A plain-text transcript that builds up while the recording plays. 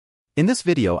In this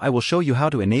video I will show you how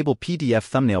to enable PDF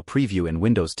thumbnail preview in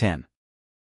Windows 10.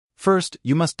 First,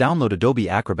 you must download Adobe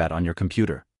Acrobat on your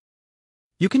computer.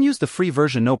 You can use the free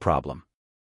version no problem.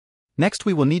 Next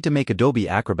we will need to make Adobe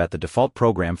Acrobat the default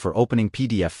program for opening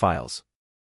PDF files.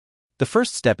 The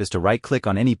first step is to right-click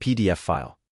on any PDF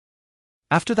file.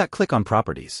 After that, click on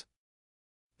Properties.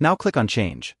 Now click on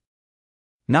Change.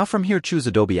 Now from here choose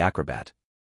Adobe Acrobat.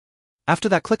 After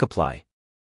that, click Apply.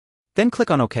 Then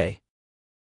click on OK.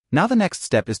 Now the next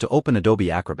step is to open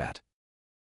Adobe Acrobat.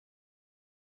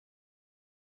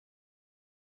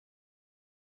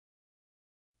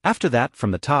 After that,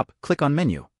 from the top, click on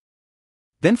Menu.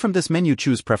 Then from this menu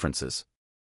choose Preferences.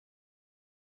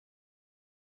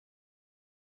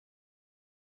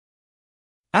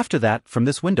 After that, from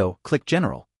this window, click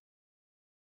General.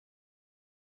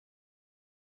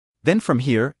 Then from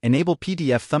here, enable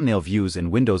PDF thumbnail views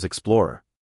in Windows Explorer.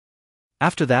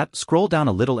 After that, scroll down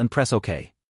a little and press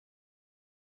OK.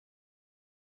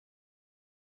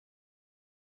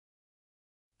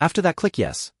 After that, click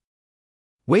Yes.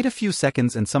 Wait a few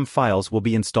seconds and some files will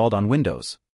be installed on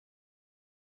Windows.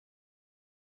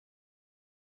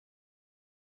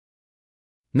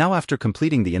 Now after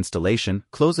completing the installation,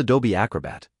 close Adobe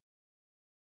Acrobat.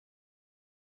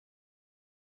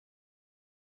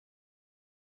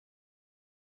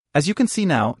 As you can see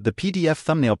now, the PDF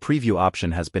thumbnail preview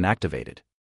option has been activated.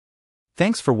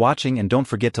 Thanks for watching and don't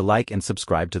forget to like and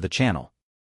subscribe to the channel.